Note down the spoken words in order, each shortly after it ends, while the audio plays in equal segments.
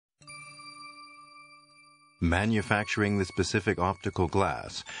Manufacturing the specific optical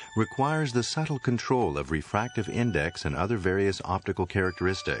glass requires the subtle control of refractive index and other various optical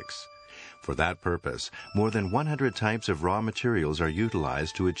characteristics. For that purpose, more than 100 types of raw materials are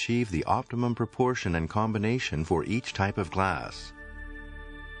utilized to achieve the optimum proportion and combination for each type of glass.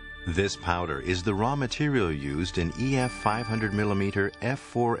 This powder is the raw material used in EF 500mm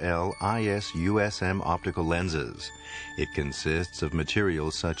f4L IS-USM optical lenses. It consists of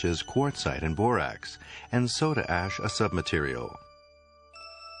materials such as quartzite and borax, and soda ash a submaterial.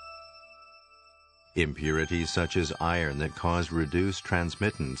 Impurities such as iron that cause reduced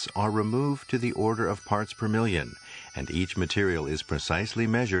transmittance are removed to the order of parts per million, and each material is precisely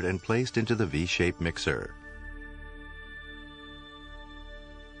measured and placed into the V-shaped mixer.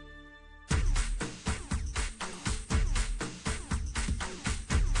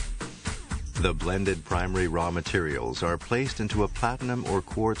 The blended primary raw materials are placed into a platinum or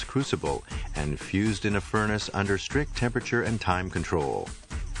quartz crucible and fused in a furnace under strict temperature and time control.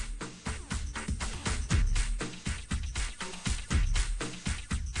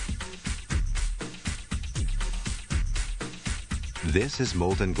 This is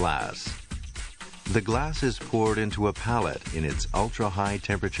molten glass. The glass is poured into a pallet in its ultra-high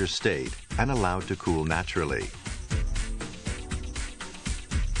temperature state and allowed to cool naturally.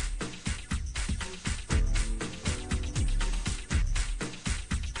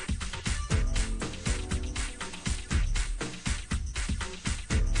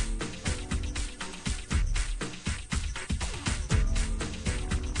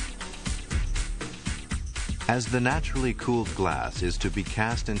 As the naturally cooled glass is to be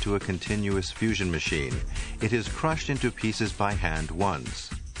cast into a continuous fusion machine, it is crushed into pieces by hand once.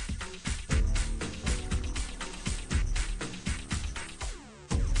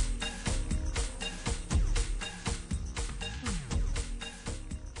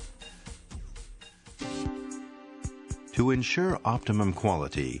 To ensure optimum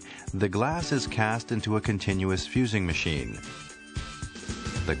quality, the glass is cast into a continuous fusing machine.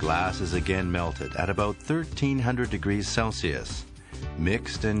 The glass is again melted at about 1300 degrees Celsius,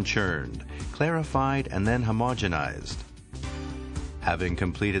 mixed and churned, clarified and then homogenized. Having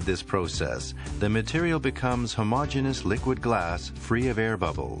completed this process, the material becomes homogeneous liquid glass free of air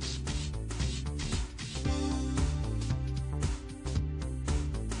bubbles.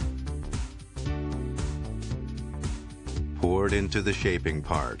 Poured into the shaping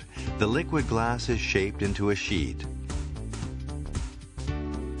part, the liquid glass is shaped into a sheet.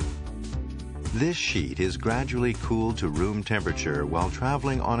 This sheet is gradually cooled to room temperature while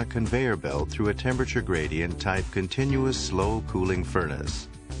traveling on a conveyor belt through a temperature gradient type continuous slow cooling furnace.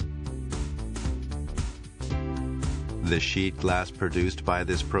 The sheet glass produced by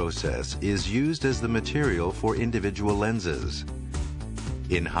this process is used as the material for individual lenses.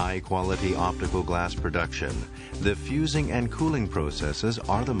 In high-quality optical glass production, the fusing and cooling processes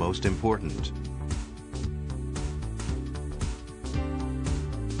are the most important.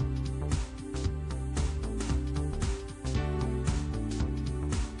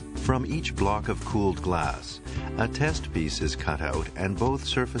 From each block of cooled glass, a test piece is cut out and both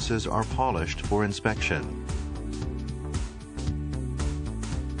surfaces are polished for inspection.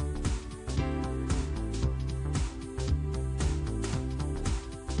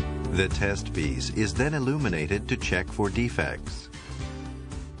 The test piece is then illuminated to check for defects.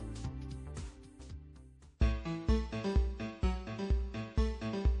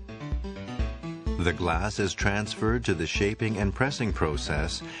 The glass is transferred to the shaping and pressing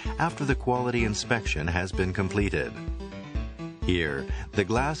process after the quality inspection has been completed. Here, the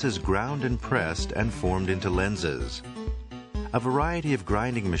glass is ground and pressed and formed into lenses. A variety of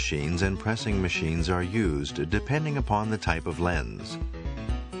grinding machines and pressing machines are used depending upon the type of lens.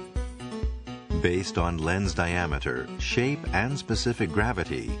 Based on lens diameter, shape, and specific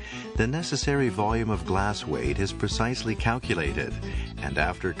gravity, the necessary volume of glass weight is precisely calculated, and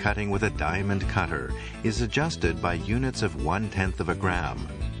after cutting with a diamond cutter, is adjusted by units of 1/10 of a gram.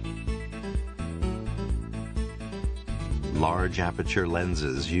 Large aperture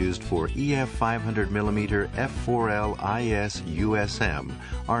lenses used for EF 500mm f4L IS-USM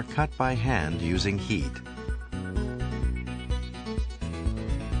are cut by hand using heat.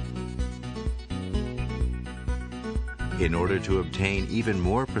 In order to obtain even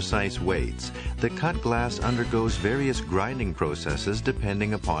more precise weights, the cut glass undergoes various grinding processes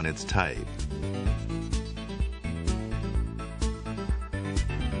depending upon its type.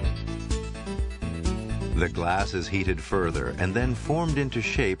 The glass is heated further and then formed into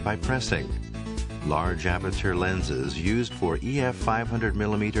shape by pressing. Large aperture lenses used for EF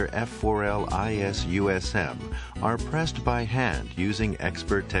 500mm f4L IS-USM are pressed by hand using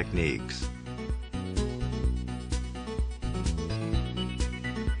expert techniques.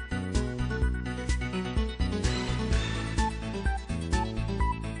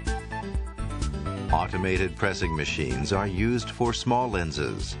 automated pressing machines are used for small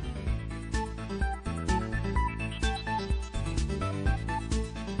lenses.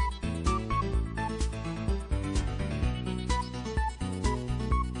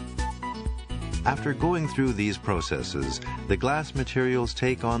 After going through these processes, the glass materials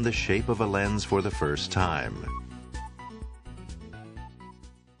take on the shape of a lens for the first time.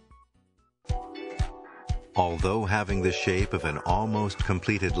 Although having the shape of an almost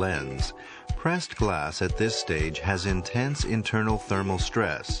completed lens, pressed glass at this stage has intense internal thermal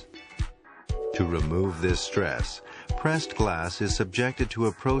stress. To remove this stress, pressed glass is subjected to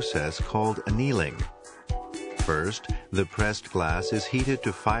a process called annealing. First, the pressed glass is heated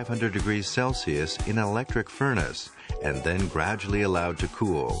to 500 degrees Celsius in an electric furnace and then gradually allowed to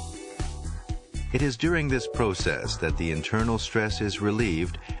cool. It is during this process that the internal stress is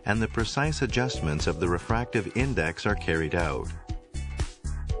relieved and the precise adjustments of the refractive index are carried out.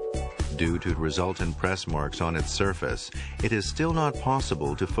 Due to resultant press marks on its surface, it is still not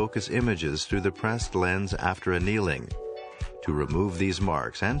possible to focus images through the pressed lens after annealing. To remove these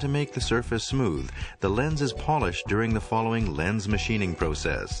marks and to make the surface smooth, the lens is polished during the following lens machining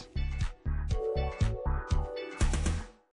process.